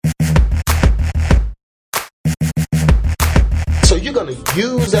to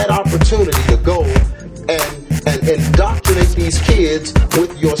use that opportunity to go and indoctrinate these kids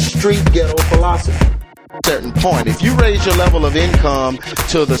with your street ghetto philosophy. Certain point, if you raise your level of income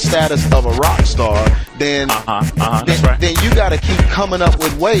to the status of a rock star, then that's right. Then you got to keep coming up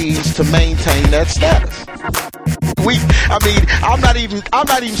with ways to maintain that status. I'm not even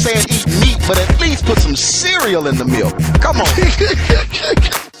saying eat meat, but at least put some cereal in the milk. Come on.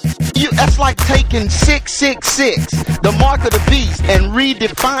 That's like taking 666, the mark of the beast, and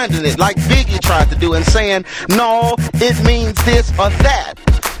redefining it like Biggie tried to do and saying, no, it means this or that.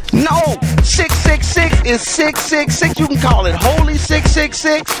 No, 666 is 666. You can call it Holy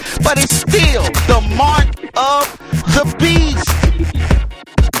 666, but it's still the mark of the beast.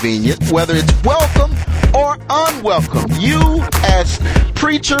 Convenient, whether it's welcome or unwelcome. You, as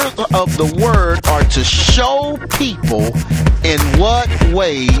preachers of the word, are to show people in what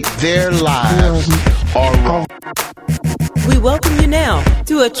way their lives are wrong. We welcome you now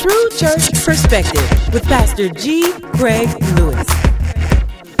to A True Church Perspective with Pastor G. Craig Lewis.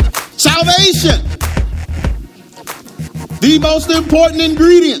 Salvation, the most important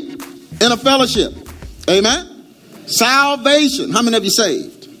ingredient in a fellowship. Amen. Salvation. How many of you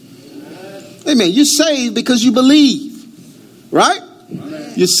saved? Amen. You're saved because you believe, right?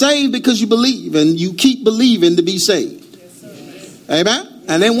 You're saved because you believe, and you keep believing to be saved. Amen.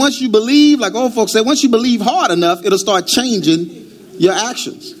 And then once you believe, like old folks say, once you believe hard enough, it'll start changing your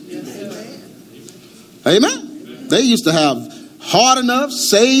actions. Amen. They used to have hard enough,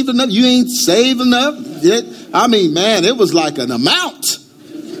 saved enough. You ain't saved enough. Man, it was like an amount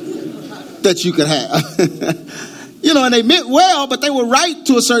that you could have. And they meant well, but they were right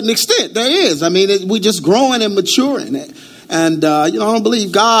to a certain extent. There is. We're just growing and maturing. And, I don't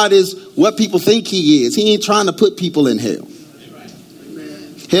believe God is what people think he is. He ain't trying to put people in hell.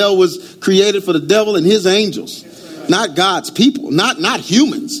 Hell was created for the devil and his angels, not God's people, not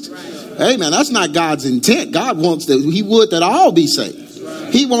humans. Amen. That's not God's intent. God wants that. He would that all be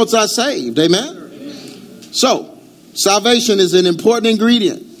saved. He wants us saved. Amen. So, salvation is an important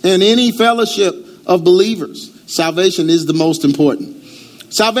ingredient in any fellowship of believers. Salvation is the most important.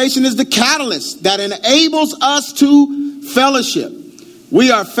 Salvation is the catalyst that enables us to fellowship.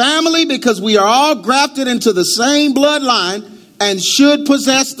 We are family because we are all grafted into the same bloodline and should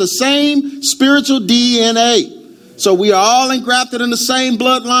possess the same spiritual DNA. So we are all engrafted in the same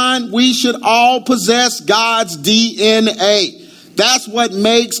bloodline. We should all possess God's DNA. That's what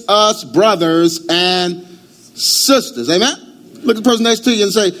makes us brothers and sisters. Amen? Look at the person next to you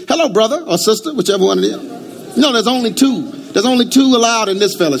and say, hello, brother or sister, whichever one it is. No, there's only two. There's only two allowed in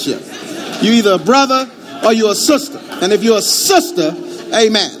this fellowship. You're either a brother or you're a sister. And if you're a sister,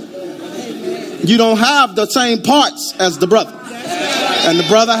 amen, you don't have the same parts as the brother. And the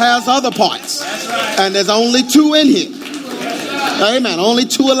brother has other parts. And there's only two in here. Amen. Only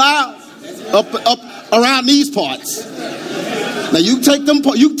two allowed up around these parts. Now you take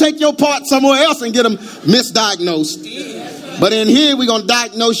your part somewhere else and get them misdiagnosed. But in here we're going to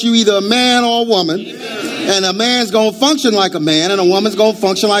diagnose you either a man or a woman. And a man's going to function like a man and a woman's going to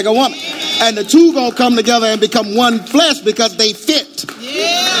function like a woman. And the two going to come together and become one flesh because they fit.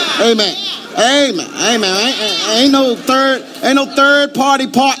 Yeah. Amen. Amen. Amen. Ain't no third party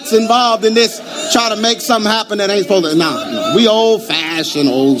parts involved in this. Try to make something happen that ain't supposed to. No. We old fashioned,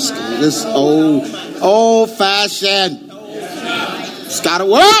 old school. This old fashioned. It's got to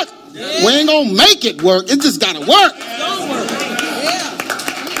work. We ain't going to make it work. It just got to work.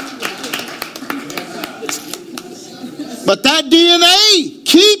 But that DNA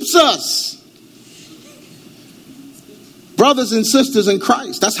keeps us brothers and sisters in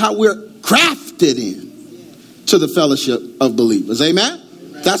Christ. That's how we're crafted in to the fellowship of believers. Amen?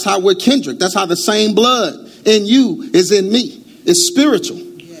 That's how we're kindred. That's how the same blood in you is in me. It's spiritual.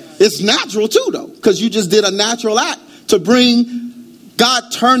 It's natural too, though, because you just did a natural act to bring,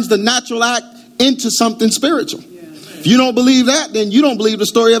 God turns the natural act into something spiritual. If you don't believe that, then you don't believe the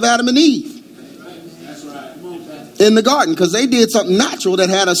story of Adam and Eve in the garden, because they did something natural that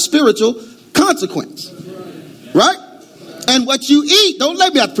had a spiritual consequence. Right? And what you eat, don't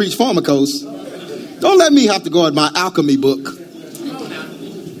let me have to preach pharmacos. Don't let me have to go in my alchemy book.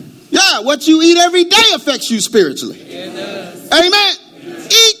 Yeah, what you eat every day affects you spiritually. Amen.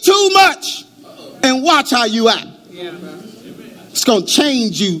 Eat too much and watch how you act. It's going to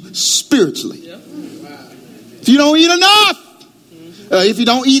change you spiritually. If you don't eat enough, if you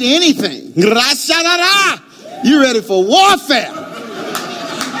don't eat anything, you're ready for warfare.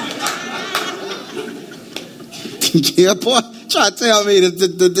 Yeah, boy, try to tell me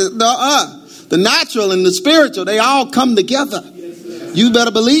the natural and the spiritual, they all come together. You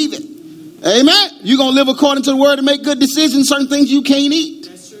better believe it. Amen. You're going to live according to the word and make good decisions. Certain things you can't eat.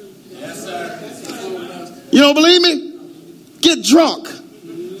 That's true. Yes, sir. You don't believe me? Get drunk.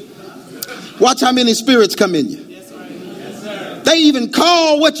 Watch how many spirits come in you. Yes, sir. They even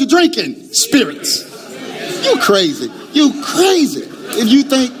call what you're drinking spirits. You crazy. You crazy. If you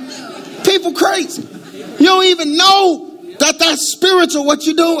think people crazy. You don't even know that that's spiritual what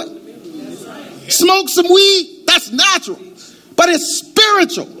you're doing. Smoke some weed. That's natural. But it's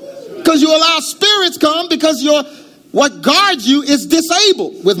spiritual. Because you allow spirits come because what guards you is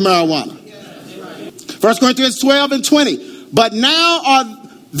disabled with marijuana. 1 Corinthians 12 and 20. But now are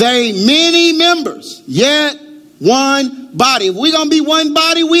they many members, yet one body. If we're going to be one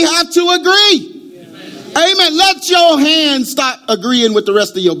body, we have to agree. Amen. Let your hand stop agreeing with the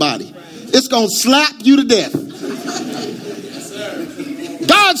rest of your body. It's going to slap you to death.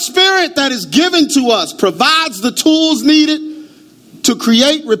 God's spirit that is given to us provides the tools needed to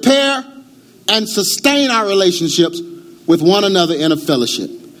create, repair, and sustain our relationships with one another in a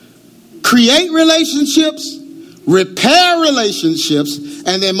fellowship. Create relationships, repair relationships,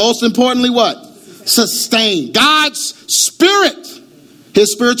 and then most importantly what? Sustain. God's spirit,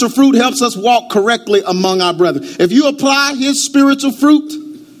 his spiritual fruit helps us walk correctly among our brethren. If you apply his spiritual fruit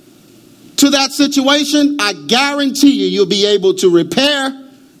to that situation, I guarantee you'll be able to repair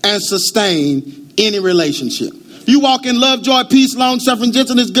and sustain any relationship. You walk in love, joy, peace, long suffering,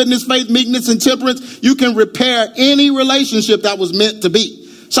 gentleness, goodness, faith, meekness, and temperance. You can repair any relationship that was meant to be.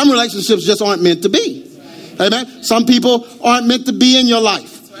 Some relationships just aren't meant to be. Amen. Some people aren't meant to be in your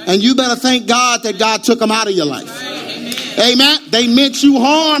life. And you better thank God that God took them out of your life. Amen. They meant you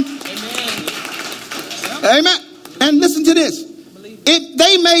harm. Amen. And listen to this.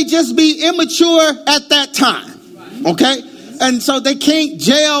 They may just be immature at that time. Okay. And so they can't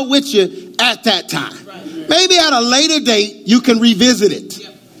gel with you at that time. Maybe at a later date, you can revisit it.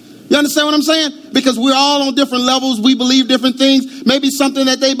 You understand what I'm saying? Because we're all on different levels. We believe different things. Maybe something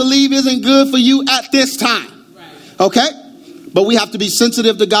that they believe isn't good for you at this time. Okay? But we have to be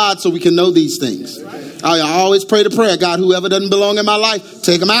sensitive to God so we can know these things. I always pray the prayer, God, whoever doesn't belong in my life,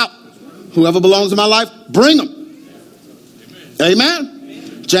 take them out. Whoever belongs in my life, bring them.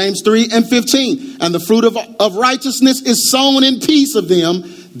 Amen? James 3 and 15. And the fruit of righteousness is sown in peace of them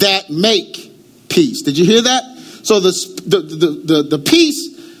that make peace. Did you hear that? So the peace,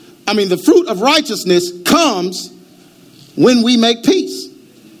 the fruit of righteousness comes when we make peace.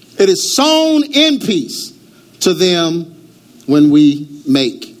 It is sown in peace to them when we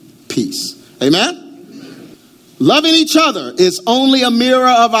make peace. Amen? Loving each other is only a mirror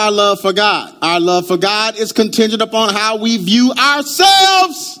of our love for God. Our love for God is contingent upon how we view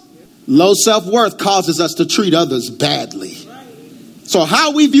ourselves. Low self-worth causes us to treat others badly. So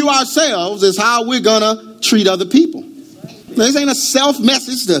how we view ourselves is how we're going to treat other people. This ain't a self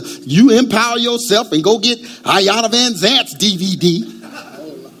message to you empower yourself and go get Ayanna Van Zant's DVD.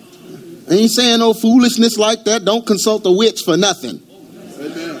 I ain't saying no foolishness like that. Don't consult a witch for nothing.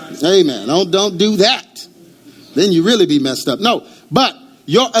 Amen. Don't do that. Then you really be messed up. No, but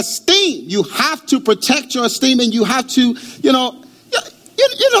your esteem, you have to protect your esteem, and you have to, you know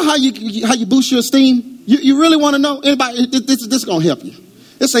how you boost your esteem? You really want to know? Anybody? This is going to help you.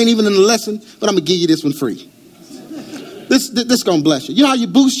 This ain't even in the lesson, but I'm going to give you this one free. This is going to bless you. You know how you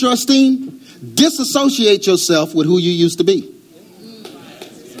boost your esteem? Disassociate yourself with who you used to be.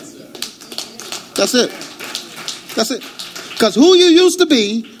 That's it. That's it. Because who you used to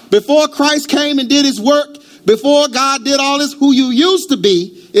be before Christ came and did his work, before God did all this, who you used to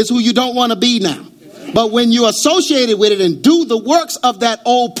be is who you don't want to be now. But when you're associated with it and do the works of that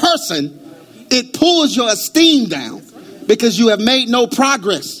old person, it pulls your esteem down because you have made no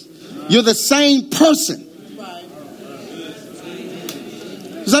progress. You're the same person.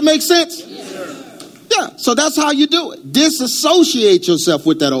 Does that make sense? Yeah. So that's how you do it. Disassociate yourself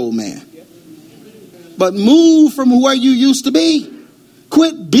with that old man. But move from where you used to be.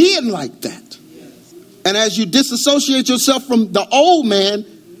 Quit being like that. And as you disassociate yourself from the old man,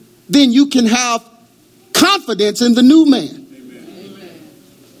 then you can have confidence in the new man.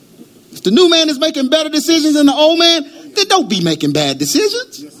 If the new man is making better decisions than the old man, then don't be making bad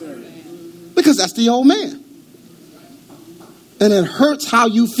decisions. Because that's the old man. And it hurts how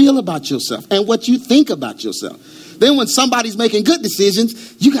you feel about yourself and what you think about yourself. Then when somebody's making good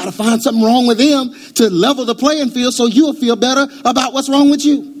decisions, you got to find something wrong with them to level the playing field so you'll feel better about what's wrong with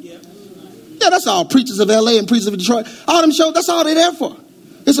you. Yeah, that's all preachers of LA and preachers of Detroit. All them shows, that's all they're there for.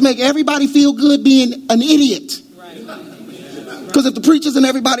 It's to make everybody feel good being an idiot. Because if the preachers and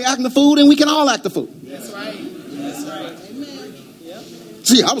everybody acting the fool, then we can all act the fool. That's right. That's right.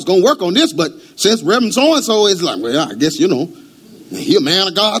 See, I was going to work on this, but since Reverend so-and-so is like, well, I guess, he a man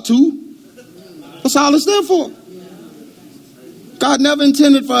of God too. That's all it's there for. God never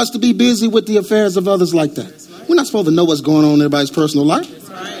intended for us to be busy with the affairs of others like that. We're not supposed to know what's going on in everybody's personal life.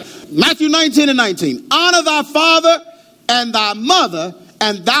 Matthew 19:19. Honor thy father and thy mother,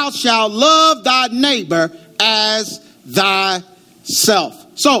 and thou shalt love thy neighbor as thyself.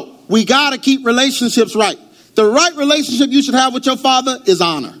 So we got to keep relationships right. The right relationship you should have with your father is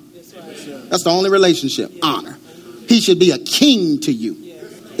honor. That's the only relationship, honor. He should be a king to you.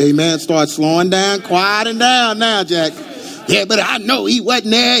 Amen. Start slowing down, quieting down now, Jack. Yeah, but I know he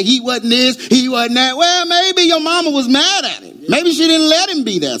wasn't there. He wasn't this. He wasn't that. Well, maybe your mama was mad at him. Maybe she didn't let him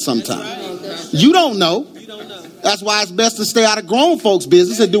be there sometime. You don't know. That's why it's best to stay out of grown folks'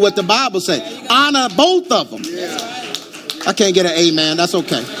 business and do what the Bible says. Honor both of them. I can't get an amen. That's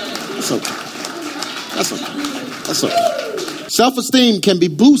okay. That's okay. That's okay. That's okay. Self-esteem can be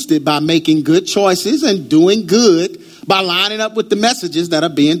boosted by making good choices and doing good by lining up with the messages that are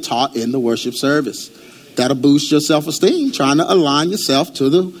being taught in the worship service. That'll boost your self-esteem, trying to align yourself to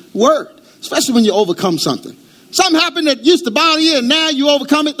the word, especially when you overcome something. Something happened that used to bother you and now you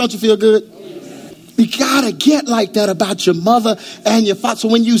overcome it. Don't you feel good? You got to get like that about your mother and your father. So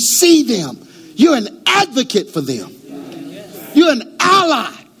when you see them, you're an advocate for them. You're an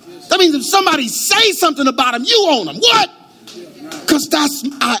ally. That means if somebody says something about them, you own them. What? Because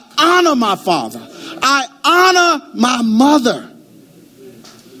I honor my father. I honor my mother.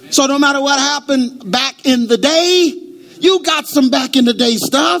 So no matter what happened back in the day, you got some back in the day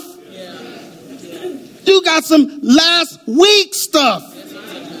stuff. You got some last week stuff.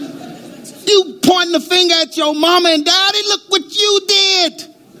 You pointing the finger at your mama and daddy, look what you did.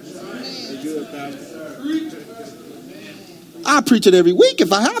 I preach it every week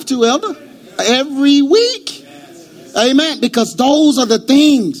if I have to, elder. Every week. Amen. Because those are the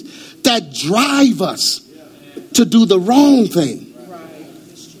things that drive us to do the wrong thing.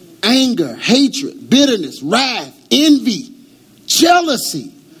 Anger, hatred, bitterness, wrath, envy,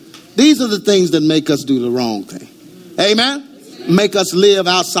 jealousy. These are the things that make us do the wrong thing. Amen. Make us live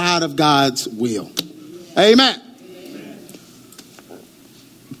outside of God's will. Amen.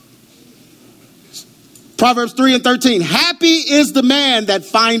 Proverbs 3:13. Happy is the man that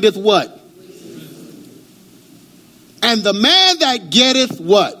findeth what? And the man that getteth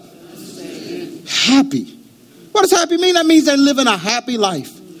what? Happy. What does happy mean? That means they're living a happy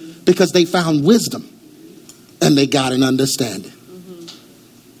life because they found wisdom and they got an understanding.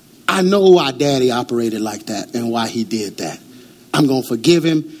 I know why daddy operated like that and why he did that. I'm going to forgive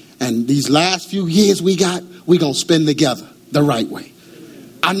him. And these last few years we're going to spend together the right way.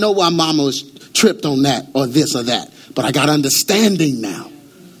 I know why mama was tripped on that or this or that. But I got understanding now.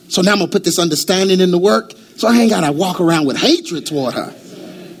 So now I'm going to put this understanding into work. So I ain't got to walk around with hatred toward her.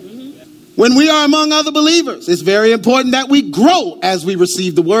 When we are among other believers, it's very important that we grow as we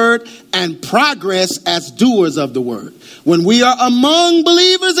receive the word and progress as doers of the word. When we are among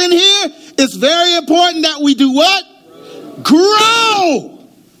believers in here, it's very important that we do what? Grow.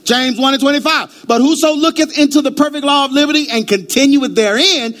 James 1:25. But whoso looketh into the perfect law of liberty and continueth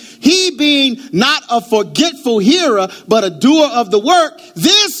therein, he being not a forgetful hearer, but a doer of the work,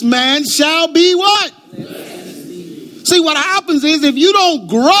 this man shall be what? See, what happens is if you don't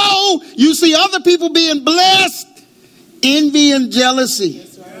grow, you see other people being blessed. Envy and jealousy.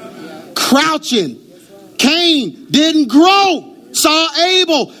 Crouching. Cain didn't grow. Saw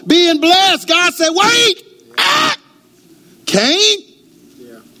Abel being blessed. God said, wait. Cain.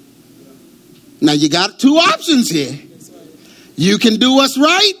 Now you got two options here. You can do what's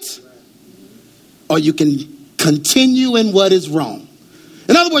right, or you can continue in what is wrong.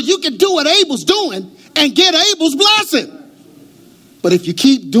 In other words, you can do what Abel's doing and get Abel's blessing. But if you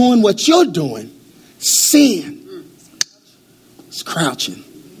keep doing what you're doing, sin is crouching.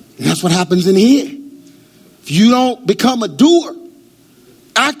 And that's what happens in here. If you don't become a doer,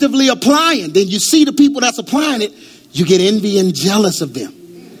 actively applying, then you see the people that's applying it, you get envy and jealous of them.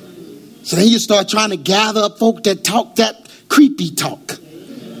 So then you start trying to gather up folk that talk that creepy talk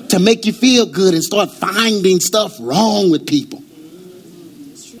to make you feel good and start finding stuff wrong with people.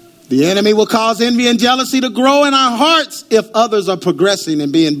 The enemy will cause envy and jealousy to grow in our hearts if others are progressing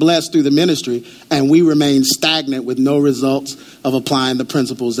and being blessed through the ministry and we remain stagnant with no results of applying the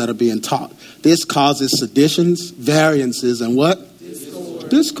principles that are being taught. This causes seditions, variances, and what?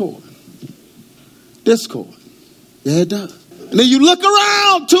 Discord. Yeah, it does. And then you look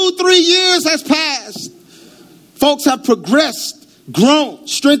around, 2-3 years has passed. Folks have progressed, grown,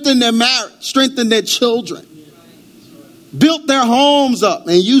 strengthened their marriage, strengthened their children, built their homes up,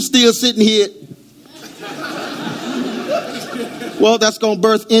 and you still sitting here. Well, that's going to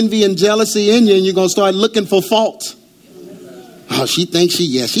birth envy and jealousy in you, and you're going to start looking for fault. Oh, she thinks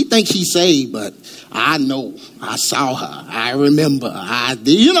she's saved, but I know, I saw her, I remember,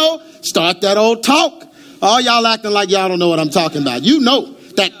 start that old talk. All y'all acting like y'all don't know what I'm talking about. You know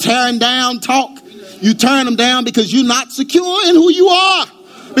that tearing down talk. You turn them down because you're not secure in who you are.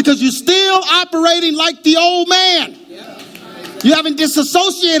 Because you're still operating like the old man. You haven't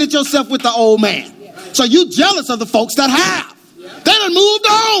disassociated yourself with the old man. So you jealous of the folks that have. They done moved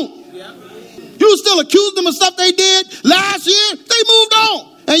on. You still accuse them of stuff they did last year. They moved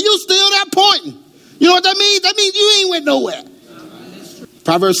on. And you still there pointing. You know what that means? That means you ain't went nowhere.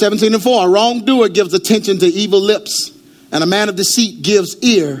 Proverbs 17:4, a wrongdoer gives attention to evil lips, and a man of deceit gives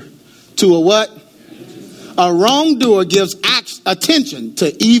ear to a what? A wrongdoer gives attention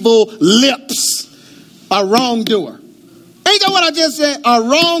to evil lips. A wrongdoer. Ain't that what I just said? A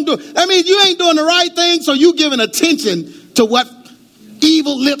wrongdoer. That means you ain't doing the right thing, so you giving attention to what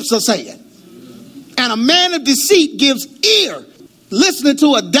evil lips are saying. And a man of deceit gives ear, listening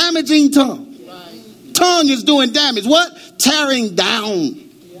to a damaging tongue. Tongue is doing damage. What? Tearing down.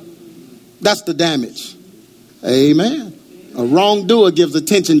 That's the damage. Amen. A wrongdoer gives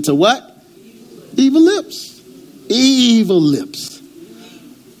attention to what? Evil lips. Evil lips.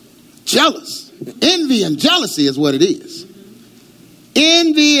 Jealous. Envy and jealousy is what it is.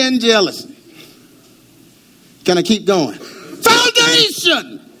 Envy and jealousy. Can I keep going?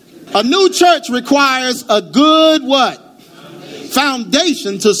 Foundation. A new church requires a good what?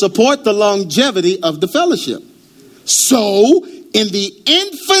 Foundation to support the longevity of the fellowship. So, in the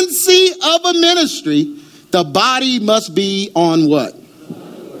infancy of a ministry, the body must be on what?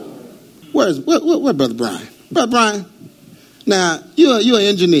 Where Brother Brian? Brother Brian, now, you're an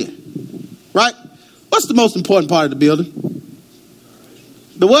engineer, right? What's the most important part of the building?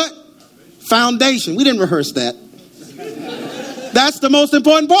 The what? Foundation. We didn't rehearse that. That's the most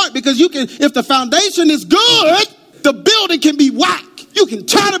important part, because if the foundation is good, the building can be whack. You can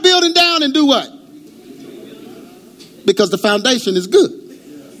tear the building down and do what? Because the foundation is good,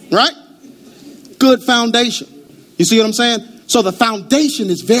 right? Good foundation. You see what I'm saying? So the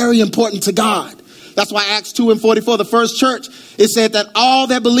foundation is very important to God. That's why Acts 2:44, the first church, it said that all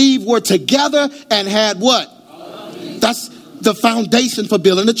that believed were together and had what? That's the foundation for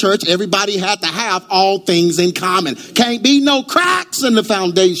building the church. Everybody had to have all things in common. Can't be no cracks in the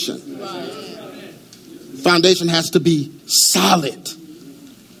foundation. Foundation has to be solid.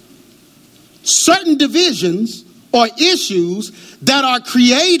 Certain divisions or issues that are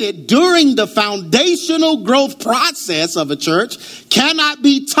created during the foundational growth process of a church cannot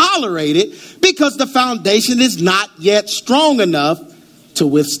be tolerated because the foundation is not yet strong enough to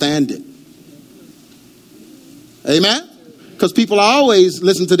withstand it. Amen? Because people always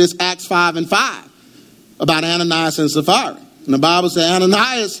listen to this Acts 5:5 about Ananias and Sapphira. And the Bible says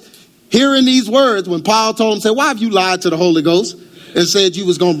Ananias, hearing these words, when Paul told him, said, why have you lied to the Holy Ghost and said you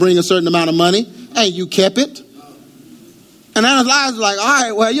was going to bring a certain amount of money and you kept it? And Ananias was like, all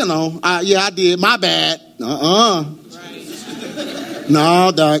right, well, I did. My bad. No,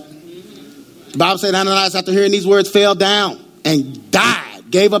 Doc. The Bible said Ananias, after hearing these words, fell down and died,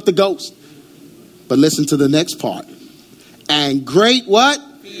 gave up the ghost. But listen to the next part. And great what?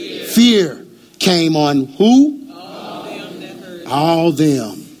 Fear came on who? All them that heard. All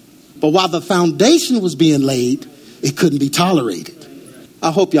them. But while the foundation was being laid, it couldn't be tolerated.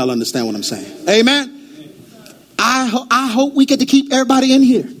 I hope y'all understand what I'm saying. Amen. I hope we get to keep everybody in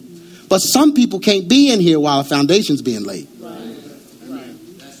here. But some people can't be in here while a foundation's being laid.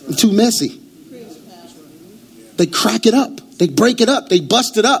 It's too messy. They crack it up. They break it up. They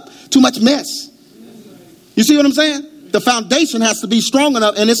bust it up. Too much mess. You see what I'm saying? The foundation has to be strong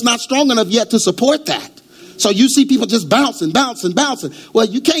enough, and it's not strong enough yet to support that. So you see people just bouncing. Well,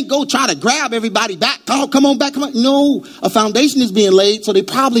 you can't go try to grab everybody back. Oh, come on back. No, a foundation is being laid, so they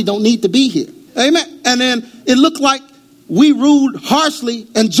probably don't need to be here. Amen. And then it looked like we ruled harshly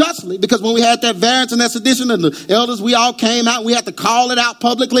and justly, because when we had that variance and that sedition and the elders, we all came out and we had to call it out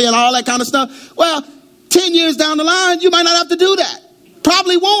publicly and all that kind of stuff. Well, 10 years down the line, you might not have to do that.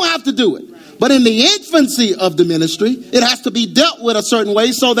 Probably won't have to do it. But in the infancy of the ministry, it has to be dealt with a certain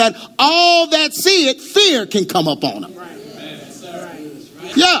way so that all that see it, fear can come up on them.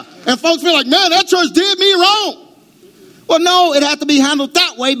 Yeah. And folks feel like, man, that church did me wrong. Well, no, it had to be handled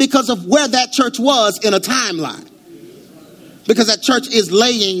that way because of where that church was in a timeline. Because that church is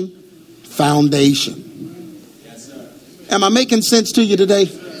laying foundation. Am I making sense to you today?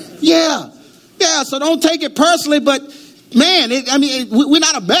 Yeah. So don't take it personally, but man, we're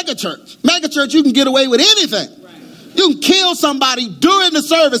not a mega church. Mega church, you can get away with anything. You can kill somebody during the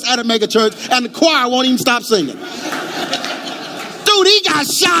service at a mega church and the choir won't even stop singing. Dude, he got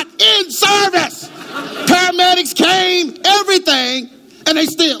shot in service. Paramedics came, everything, and they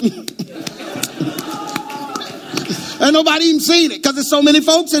still. And nobody even seen it because there's so many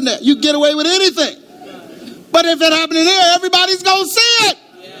folks in there. You get away with anything. But if it happened in here, everybody's going to see it.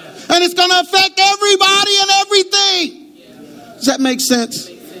 And it's going to affect everybody and everything. Does that make sense?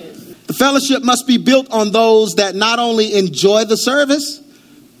 The fellowship must be built on those that not only enjoy the service,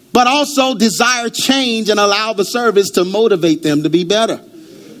 but also desire change and allow the service to motivate them to be better.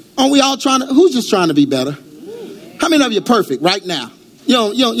 Aren't we all who's just trying to be better? How many of you are perfect right now?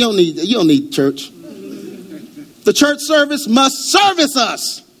 You don't need church. The church service must service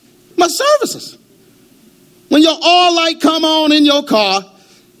us. Must service us. When your oil light come on in your car,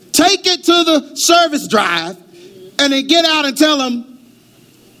 take it to the service drive and then get out and tell them,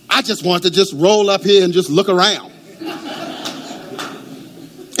 I just want to just roll up here and just look around.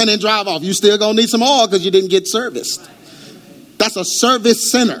 And then drive off. You still gonna need some oil because you didn't get serviced. That's a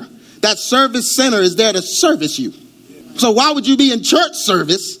service center. That service center is there to service you. So why would you be in church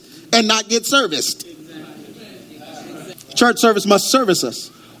service and not get serviced? Church service must service us,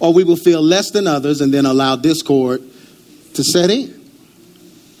 or we will feel less than others and then allow discord to set in.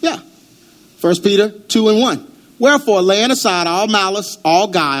 Yeah. 1 Peter 2:1. Wherefore, laying aside all malice, all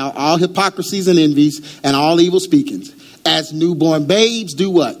guile, all hypocrisies and envies, and all evil speakings, as newborn babes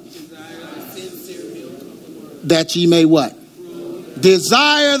do what? That ye may what?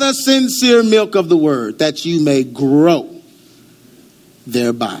 Desire the sincere milk of the word, that you may grow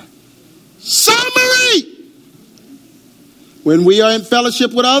thereby. Summary! When we are in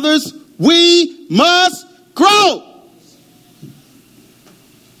fellowship with others, we must grow.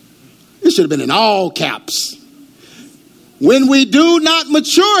 It should have been in all caps. When we do not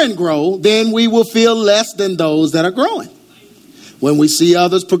mature and grow, then we will feel less than those that are growing. When we see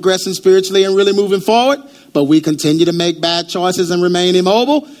others progressing spiritually and really moving forward, but we continue to make bad choices and remain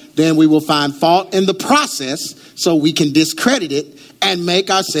immobile, then we will find fault in the process so we can discredit it and make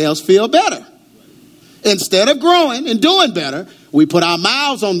ourselves feel better. Instead of growing and doing better, we put our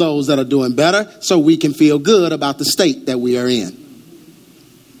mouths on those that are doing better so we can feel good about the state that we are in.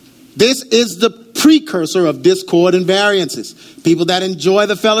 This is the precursor of discord and variances. People that enjoy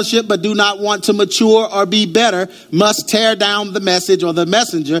the fellowship but do not want to mature or be better must tear down the message or the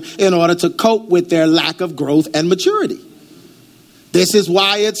messenger in order to cope with their lack of growth and maturity. This is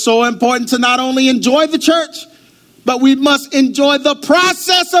why it's so important to not only enjoy the church, but we must enjoy the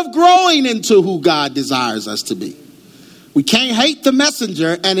process of growing into who God desires us to be. We can't hate the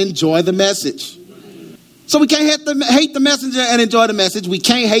messenger and enjoy the message. So we can't hate the messenger and enjoy the message. We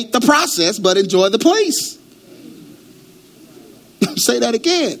can't hate the process, but enjoy the place. Say that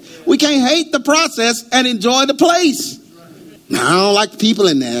again. We can't hate the process and enjoy the place. Now, I don't like the people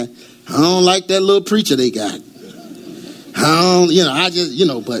in there. I don't like that little preacher they got.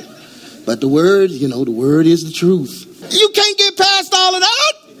 But the word, the word is the truth. You can't get past all of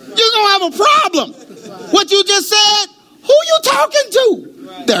that. You're going to have a problem. What you just said, who you talking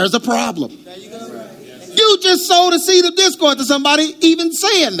to? There's a problem. You just sowed a seed of discord to somebody even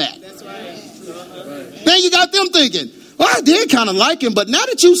saying that. That's right. Then you got them thinking, well, I did kind of like him, but now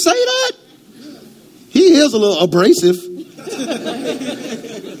that you say that, he is a little abrasive.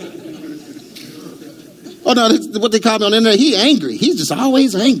 Oh, no, that's what they call me on the internet. He angry. He's just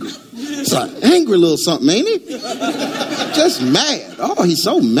always angry. It's an angry little something, ain't he? Just mad. Oh, he's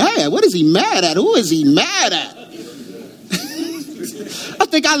so mad. What is he mad at? Who is he mad at? I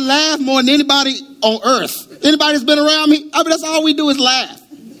think I laugh more than anybody on earth. Anybody that's been around me, that's all we do is laugh.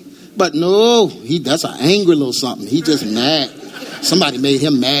 But no, that's an angry little something. He just mad. Somebody made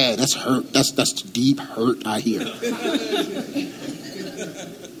him mad. That's hurt. That's deep hurt, I hear.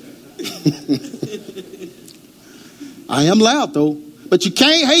 I am loud, though. But you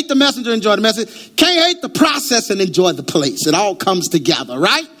can't hate the messenger and enjoy the message. Can't hate the process and enjoy the place. It all comes together,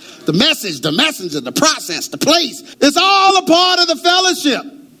 right? The message, the messenger, the process, the place. It's all a part of the fellowship.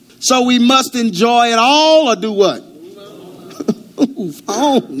 So we must enjoy it all or do what? Move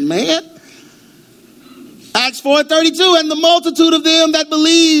on, man. Acts 4:32, and the multitude of them that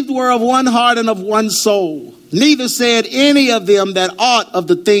believed were of one heart and of one soul. Neither said any of them that aught of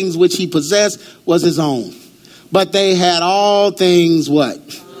the things which he possessed was his own. But they had all things what?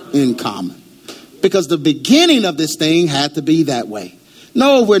 In common. Because the beginning of this thing had to be that way.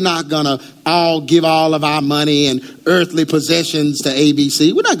 No, we're not going to all give all of our money and earthly possessions to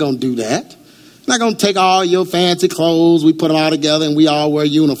ABC. We're not going to do that. We're not going to take all your fancy clothes. We put them all together and we all wear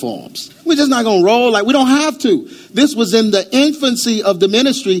uniforms. We're just not going to roll like we don't have to. This was in the infancy of the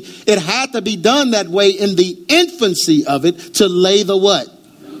ministry. It had to be done that way in the infancy of it to lay the what?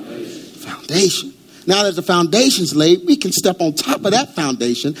 Foundation. Now that the foundation's laid, we can step on top of that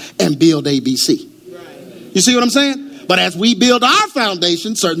foundation and build ABC. You see what I'm saying? But as we build our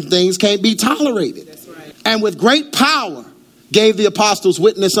foundation, certain things can't be tolerated. And with great power gave the apostles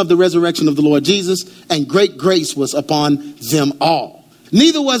witness of the resurrection of the Lord Jesus, and great grace was upon them all.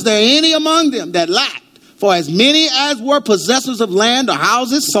 Neither was there any among them that lacked. For as many as were possessors of land or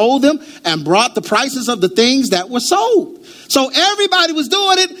houses sold them and brought the prices of the things that were sold. So everybody was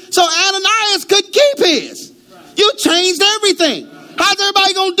doing it, so Ananias couldn't keep his. You changed everything. How's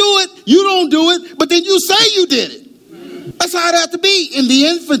everybody going to do it? You don't do it, but then you say you did it. That's how it had to be in the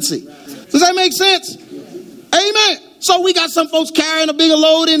infancy. Does that make sense? Amen. So we got some folks carrying a bigger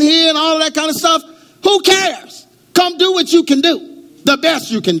load in here and all of that kind of stuff. Who cares? Come do what you can do. The best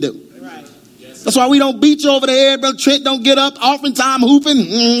you can do. That's why we don't beat you over the head, Brother Trent. Don't get up, offering time, hooping.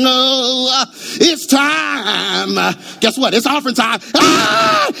 No, it's time. Guess what? It's offering time.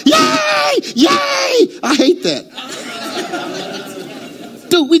 Ah, yay, yay. I hate that.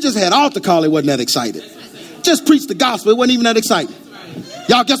 Dude, we just had altar call. It wasn't that excited. Just preach the gospel. It wasn't even that exciting.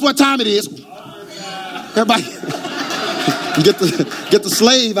 Y'all, guess what time it is? Everybody, get the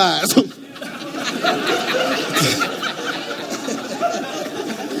slave eyes.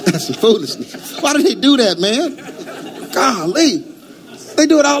 That's some foolishness. Why do they do that, man? Golly. They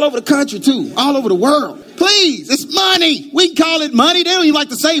do it all over the country, too. All over the world. Please, it's money. We can call it money. They don't even like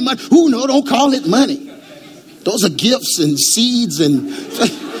to say money. Ooh, no, don't call it money. Those are gifts and seeds and...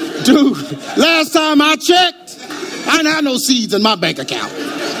 Dude, last time I checked, I didn't have no seeds in my bank account.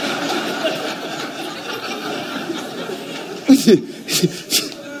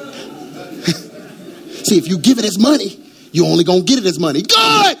 See, if you give it as money, you're only going to get it as money.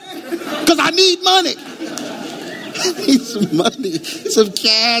 Good! Because I need money. I need some money, some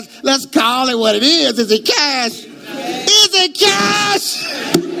cash. Let's call it what it is. Is it cash? Is it cash?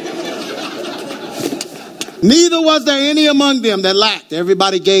 Neither was there any among them that lacked.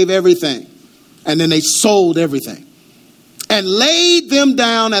 Everybody gave everything. And then they sold everything. And laid them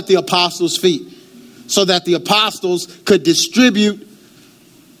down at the apostles' feet, so that the apostles could distribute.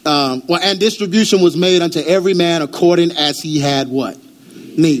 And distribution was made unto every man according as he had what?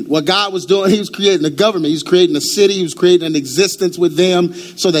 Need. What God was doing, he was creating a government. He was creating a city. He was creating an existence with them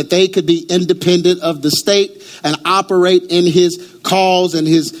so that they could be independent of the state and operate in his calls and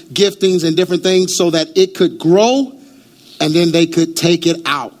his giftings and different things so that it could grow and then they could take it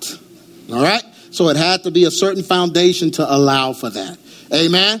out. All right? So it had to be a certain foundation to allow for that.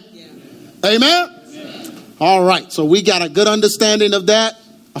 Amen? Yeah. Amen? Yeah. All right. So we got a good understanding of that.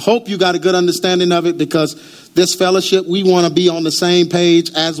 I hope you got a good understanding of it, because this fellowship, we want to be on the same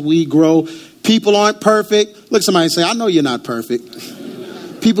page as we grow. People aren't perfect. Look, somebody say, I know you're not perfect.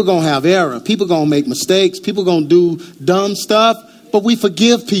 People going to have error. People going to make mistakes. People going to do dumb stuff. But we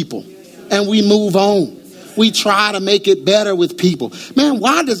forgive people and we move on. We try to make it better with people. Man,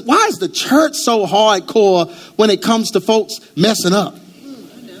 why is the church so hardcore when it comes to folks messing up?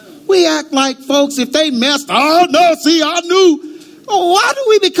 We act like folks, if they messed, oh no, see, I knew. Oh, why do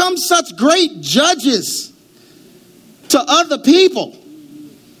we become such great judges to other people?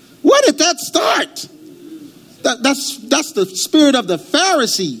 Where did that start? That's the spirit of the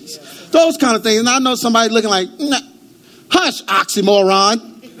Pharisees. Those kind of things. And I know somebody looking like, nah, hush, oxymoron.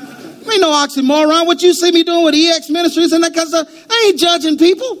 Ain't no oxymoron. What you see me doing with EX Ministries and that kind of stuff, I ain't judging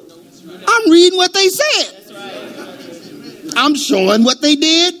people. I'm reading what they said. I'm showing what they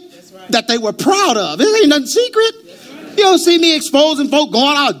did that they were proud of. It ain't nothing secret. You don't see me exposing folk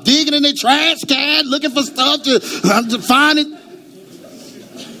going out digging in their trash can, looking for stuff to find it. You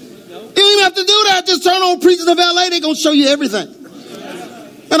don't even have to do that. Just turn on Preachers of LA. They're going to show you everything.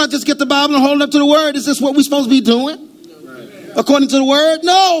 And I just get the Bible and hold it up to the Word. Is this what we're supposed to be doing? According to the Word?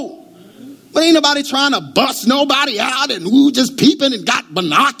 No. But ain't nobody trying to bust nobody out and who just peeping and got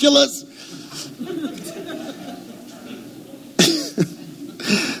binoculars.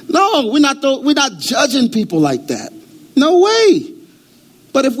 No, we're not judging people like that. No way.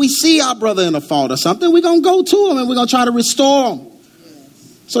 But if we see our brother in a fault or something, we're going to go to him and we're going to try to restore him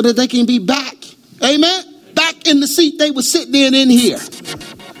so that they can be back. Amen? Back in the seat they were sitting in here.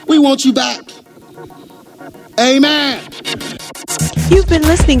 We want you back. Amen. You've been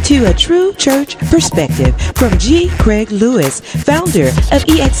listening to A True Church Perspective from G. Craig Lewis, founder of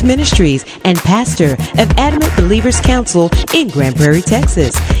EX Ministries and pastor of Adamant Believers Council in Grand Prairie,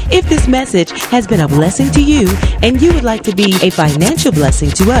 Texas. If this message has been a blessing to you and you would like to be a financial blessing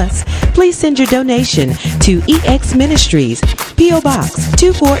to us, please send your donation to EX Ministries, P.O. Box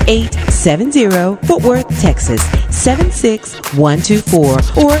 24870, Fort Worth, Texas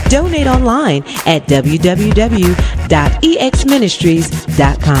 76124, or donate online at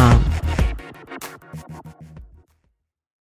www.exministries.com.